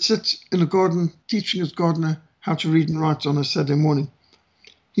he would sit in the garden teaching his gardener how to read and write on a Saturday morning.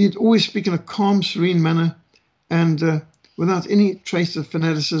 He had always speak in a calm, serene manner, and without any trace of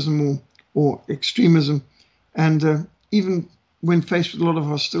fanaticism or extremism. And even when faced with a lot of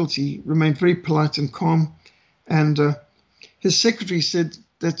hostility, he remained very polite and calm. And his secretary said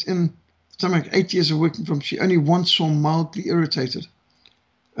that in something like 8 years of working for him, she only once saw him mildly irritated.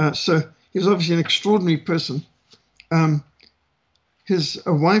 So he was obviously an extraordinary person. His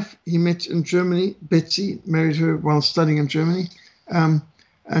wife he met in Germany, Betsy, married her while studying in Germany.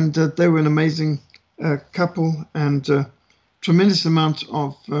 And they were an amazing couple, and tremendous amount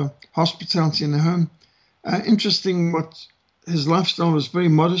of hospitality in the home. Interesting, what his lifestyle was very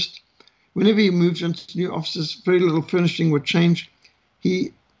modest. Whenever he moved into new offices, very little furnishing would change.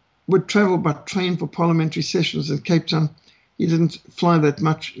 He would travel by train for parliamentary sessions in Cape Town. He didn't fly that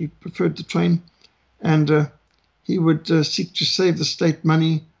much. He preferred the train. And he would seek to save the state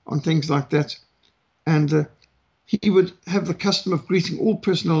money on things like that. And he would have the custom of greeting all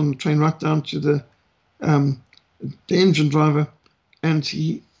personnel on the train, right down to the engine driver. And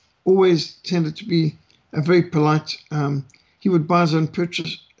he always tended to be very polite. He would buy his own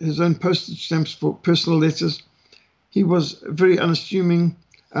postage stamps for personal letters. He was very unassuming,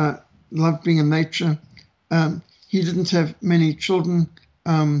 loved being in nature. He didn't have many children,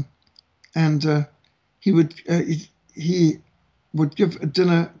 and he would give a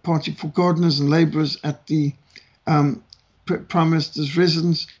dinner party for gardeners and labourers at the Prime Minister's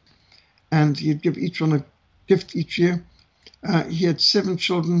residence, and he'd give each one a gift each year. He had 7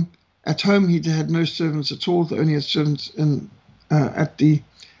 children. At home, he had no servants at all. They only had servants at the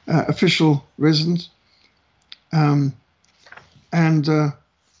official residence. And Hendrik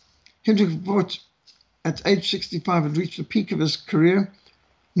Verwoerd, at age 65, had reached the peak of his career.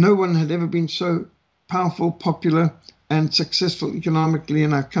 No one had ever been so powerful, popular, and successful economically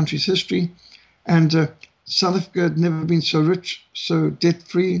in our country's history. And South Africa had never been so rich, so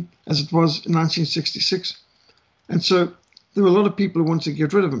debt-free as it was in 1966. And so there were a lot of people who wanted to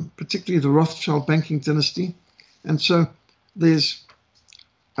get rid of him, particularly the Rothschild banking dynasty. And so there's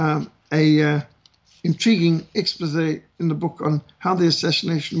a intriguing expose in the book on how the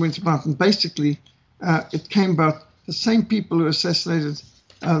assassination went about. And basically, it came about the same people who assassinated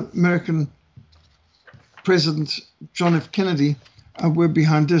American President John F. Kennedy were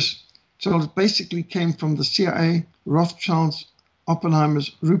behind this. So it basically came from the CIA, Rothschilds,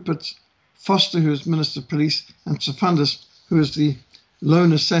 Oppenheimers, Ruperts, Foster, who was Minister of Police, and Secundus, who was the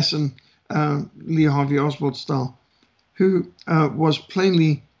lone assassin, Lee Harvey Oswald style, who was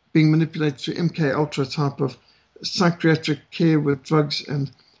plainly being manipulated through MK Ultra type of psychiatric care with drugs,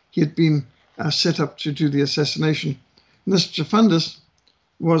 and he had been set up to do the assassination. And this Secundus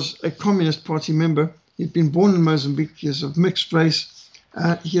was a Communist Party member. He'd been born in Mozambique. He was of mixed race.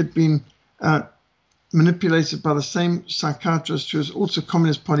 He had been manipulated by the same psychiatrist who was also a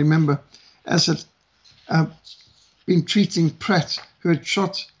Communist Party member, as had been treating Pratt, who had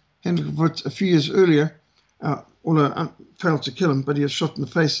shot Hendrik Verwoerd a few years earlier, although failed to kill him, but he was shot in the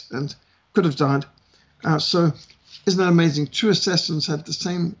face and could have died. So isn't that amazing? 2 assassins had the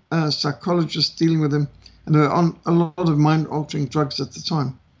same psychologist dealing with him, and they were on a lot of mind-altering drugs at the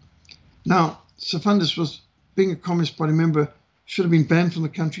time. Now, Secundus was, being a Communist Party member, should have been banned from the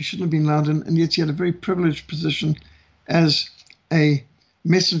country, shouldn't have been allowed in, and yet he had a very privileged position as a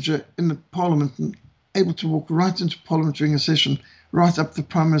messenger in the Parliament and able to walk right into Parliament during a session, right up the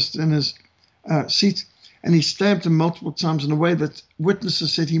Prime Minister in his seat. And he stabbed him multiple times in a way that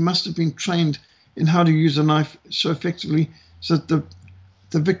witnesses said he must have been trained in how to use a knife so effectively so that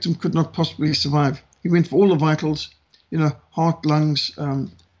the victim could not possibly survive. He went for all the vitals, heart, lungs,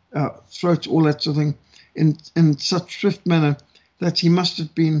 throat, all that sort of thing, in such swift manner that he must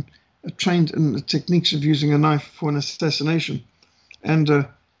have been trained in the techniques of using a knife for an assassination. And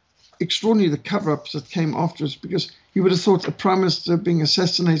extraordinary the cover-ups that came afterwards, because you would have thought a prime minister being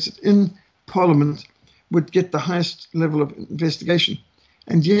assassinated in Parliament would get the highest level of investigation.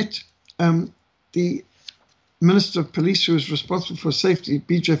 And yet the Minister of Police, who was responsible for safety,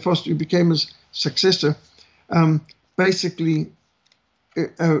 B.J. Foster, who became his successor, basically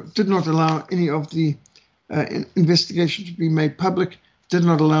did not allow any of the investigation to be made public, did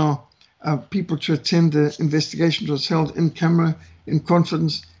not allow people to attend the investigation. It was held in camera, in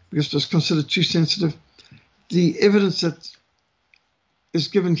confidence, because it was considered too sensitive. The evidence that is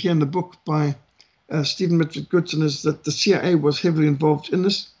given here in the book by Stephen Mitford Goodson is that the CIA was heavily involved in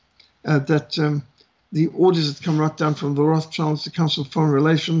this, that the orders that come right down from the Rothschilds, the Council of Foreign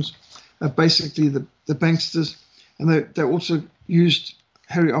Relations, basically the banksters, and they also used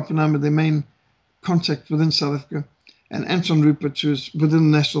Harry Oppenheimer, their main contact within South Africa, and Anton Rupert, who is within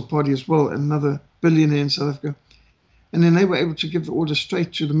the National Party as well, another billionaire in South Africa. And then they were able to give the order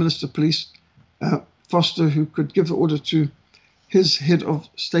straight to the Minister of Police, Foster, who could give the order to his head of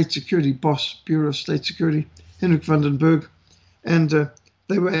state security, boss, Bureau of State Security, Hendrik Verwoerd, and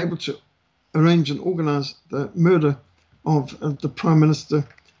they were able to arrange and organize the murder of the Prime Minister.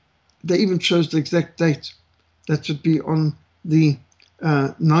 They even chose the exact date. That should be on the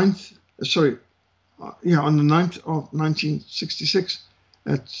 9th of 1966.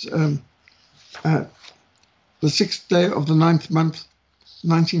 It's the 6th day of the 9th month,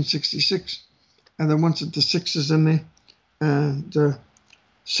 1966. And they wanted the sixes in there. And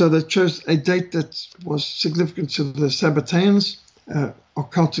so they chose a date that was significant to the Sabbateans,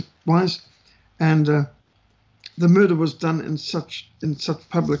 occultic-wise. And the murder was done in such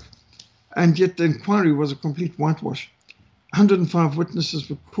public. And yet the inquiry was a complete whitewash. 105 witnesses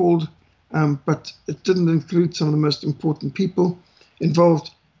were called, but it didn't include some of the most important people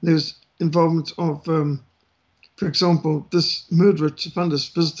involved. There's involvement of, for example, this murderer,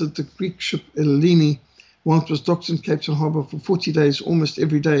 Tsifandis, visited the Greek ship Eleni while it was docked in Cape Town Harbour for 40 days, almost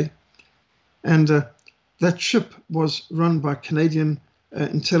every day. And that ship was run by Canadian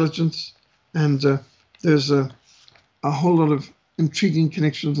intelligence, and there's a whole lot of intriguing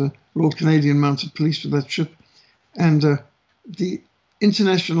connection with the Royal Canadian Mounted Police with that ship. And the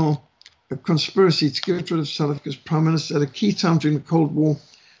international conspiracy to get rid of South Africa's Prime Minister at a key time during the Cold War,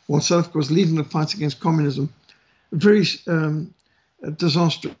 while South Africa was leading the fight against communism, very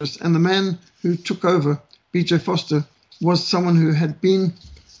disastrous. And the man who took over, B.J. Foster, was someone who had been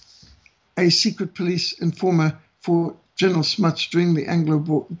a secret police informer for General Smuts during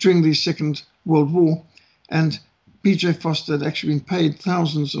the Second World War, and B.J. Foster had actually been paid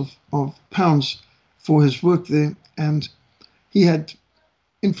thousands of pounds for his work there, and he had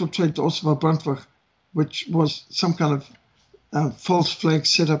infiltrated the Oswald Brandwehr, which was some kind of false flag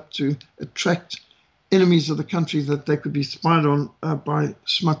set up to attract enemies of the country that they could be spied on by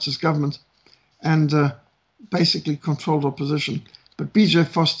Smuts' government, and basically controlled opposition. But B.J.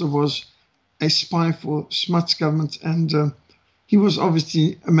 Foster was a spy for Smuts' government, and he was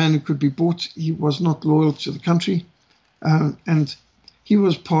obviously a man who could be bought. He was not loyal to the country, and he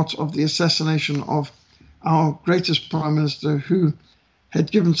was part of the assassination of our greatest Prime Minister, who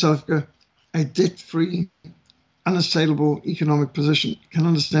had given South Africa a debt-free, unassailable economic position. You can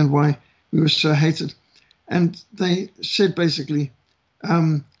understand why we were so hated. And they said basically,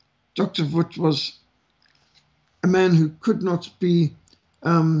 Dr. Verwoerd was a man who could not be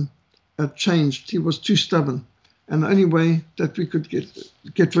changed. He was too stubborn. And the only way that we could get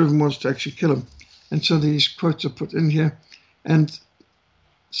rid of him was to actually kill him. And so these quotes are put in here. And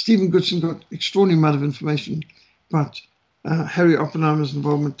Stephen Goodson got extraordinary amount of information about Harry Oppenheimer's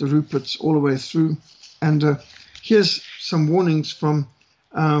involvement, the Ruperts, all the way through. And here's some warnings from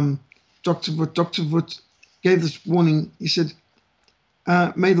Dr. Verwoerd. Dr. Verwoerd gave this warning. He said,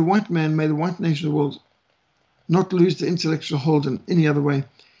 may the white man, may the white nation of the world not lose the intellectual hold in any other way.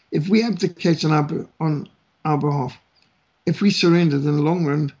 If we abdicate on our behalf, if we surrender, in the long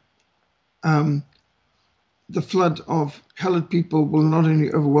run, the flood of coloured people will not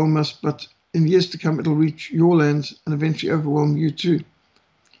only overwhelm us, but in years to come, it'll reach your lands and eventually overwhelm you too.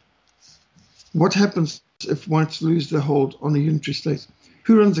 What happens if whites lose their hold on a unitary state?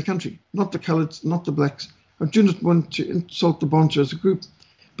 Who runs the country? Not the coloureds, not the blacks. I do not want to insult the Bantu as a group,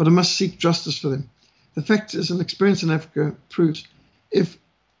 but I must seek justice for them. The fact is, an experience in Africa proves if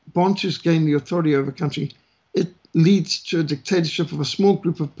Bantus gain the authority over country, it leads to a dictatorship of a small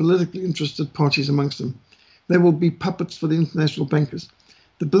group of politically interested parties amongst them. They will be puppets for the international bankers.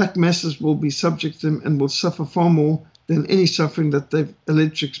 The black masses will be subject to them and will suffer far more than any suffering that they've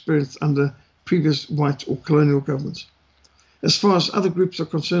alleged experienced under previous white or colonial governments. As far as other groups are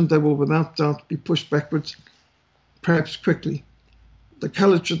concerned, they will without doubt be pushed backwards, perhaps quickly. The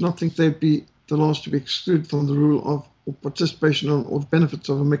coloured should not think they'd be the last to be excluded from the rule of or participation on or the benefits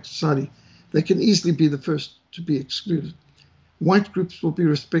of a mixed society. They can easily be the first to be excluded. White groups will be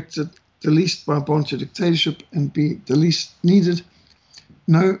respected the least by a bond to dictatorship and be the least needed.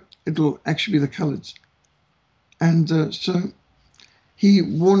 No, it'll actually be the coloured. And so he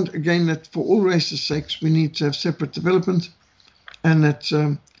warned again that for all races' sakes, we need to have separate development, and that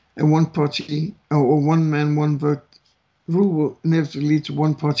a one-party or one-man, one-vote rule will inevitably lead to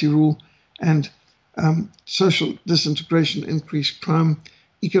one-party rule, and social disintegration, increased crime,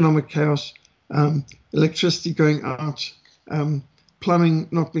 economic chaos, electricity going out, plumbing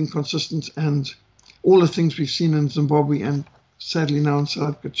not being consistent, and all the things we've seen in Zimbabwe and sadly now in South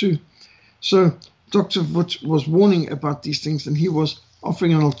Africa too. So Dr. Verwoerd was warning about these things, and he was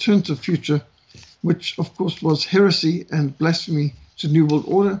offering an alternative future, which of course was heresy and blasphemy to New World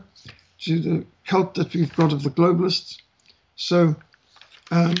Order, to the cult that we've got of the globalists. So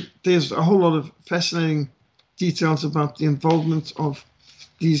there's a whole lot of fascinating details about the involvement of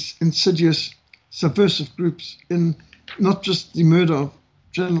these insidious, subversive groups in not just the murder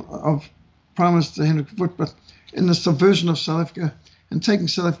of Prime Minister Hendrik Verwoerd, but in the subversion of South Africa and taking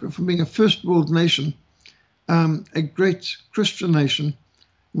South Africa from being a first world nation, a great Christian nation,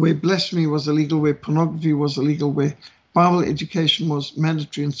 where blasphemy was illegal, where pornography was illegal, where Bible education was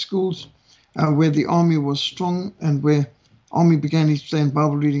mandatory in schools, where the army was strong and where army began each day in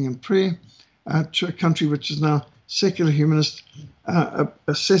Bible reading and prayer, to a country which is now secular humanist, a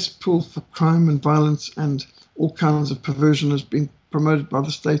cesspool for crime and violence and all kinds of perversion has been promoted by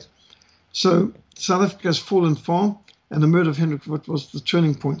the state. So South Africa has fallen far, and the murder of Hendrik Verwoerd was the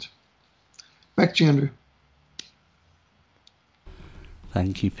turning point. Back to you, Andrew.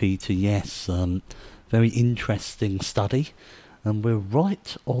 Thank you, Peter. Yes, very interesting study. And we're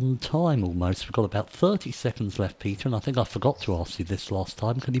right on time almost. We've got about 30 seconds left, Peter, and I think I forgot to ask you this last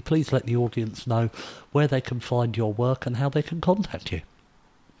time. Can you please let the audience know where they can find your work and how they can contact you?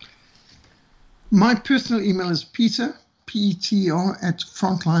 My personal email is Peter, P-E-T-R, at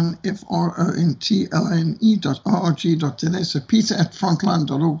Frontline, Frontline.org.za. So Peter at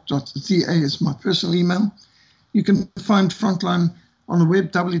Frontline.org.za is my personal email. You can find Frontline on the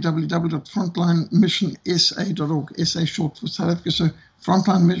web, www.frontlinemissionsa.org, SA short for South Africa, so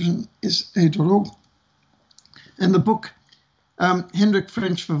frontlinemissionsa.org. And the book, Hendrik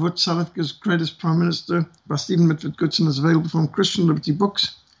Verwoerd, South Africa's Greatest Prime Minister, by Stephen Mitford Goodson, is available from Christian Liberty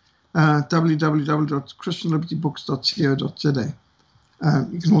Books, www.christianlibertybooks.co.za.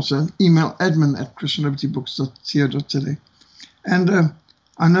 You can also email admin@christianlibertybooks.co.za. And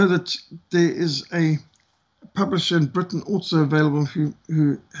I know that there is a publisher in Britain also available who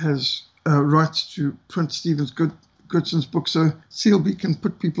has rights to print Stephen Goodson's book, so CLB can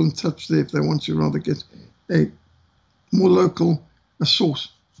put people in touch there if they want to rather get a more local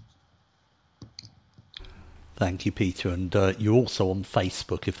source. Thank you, Peter. And you're also on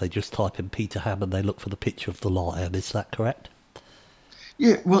Facebook. If they just type in Peter Hammond, they look for the picture of the lion. Is that correct?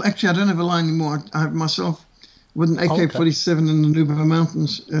 Yeah, well, actually, I don't have a lion anymore. I have myself with an AK-47 in the Nuba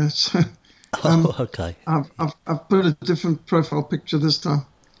Mountains, okay. I've put a different profile picture this time.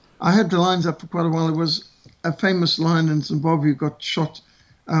 I had the lions up for quite a while. There was a famous lion in Zimbabwe who got shot,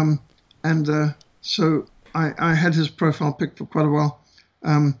 so I had his profile pic for quite a while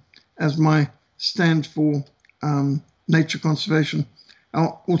as my stand for nature conservation.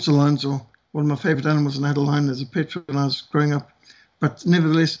 Also, lions are one of my favorite animals, and I had a lion as a pet when I was growing up. But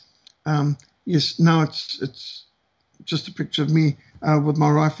nevertheless, yes, now it's just a picture of me with my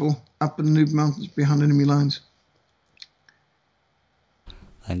rifle up in the Nuba Mountains behind enemy lines.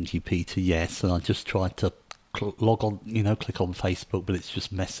 Thank you, Peter. Yes, and I just tried to log on, click on Facebook, but it's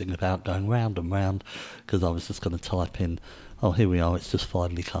just messing about, going round and round, because I was just going to type in, oh, here we are, it's just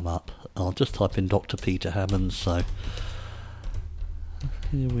finally come up. I'll just type in Dr. Peter Hammond, so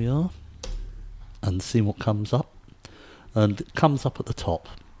here we are, and see what comes up. And it comes up at the top.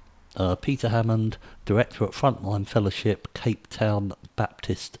 Peter Hammond, Director at Frontline Fellowship, Cape Town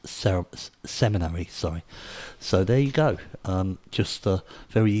Baptist Seminary. So there you go. Just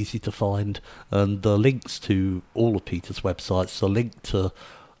very easy to find. And the links to all of Peter's websites, the link to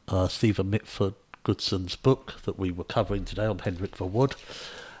Stephen Mitford Goodson's book that we were covering today on Hendrik Verwoerd,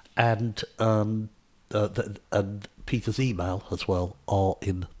 and and Peter's email as well are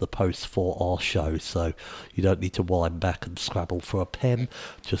in the post for our show, so you don't need to wind back and scrabble for a pen.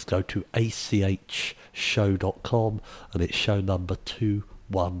 Just go to achshow.com and it's show number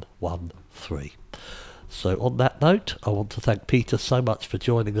 2113. So on that note, I want to thank Peter so much for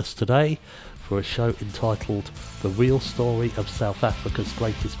joining us today for a show entitled The Real Story of South Africa's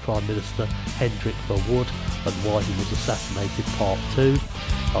Greatest Prime Minister, Hendrik Verwoerd, and Why He Was Assassinated, Part 2.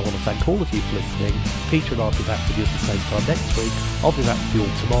 I want to thank all of you for listening. Peter and I'll be back with you at the same time next week. I'll be back with you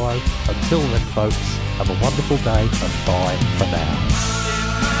all tomorrow. Until then, folks, have a wonderful day and bye for now.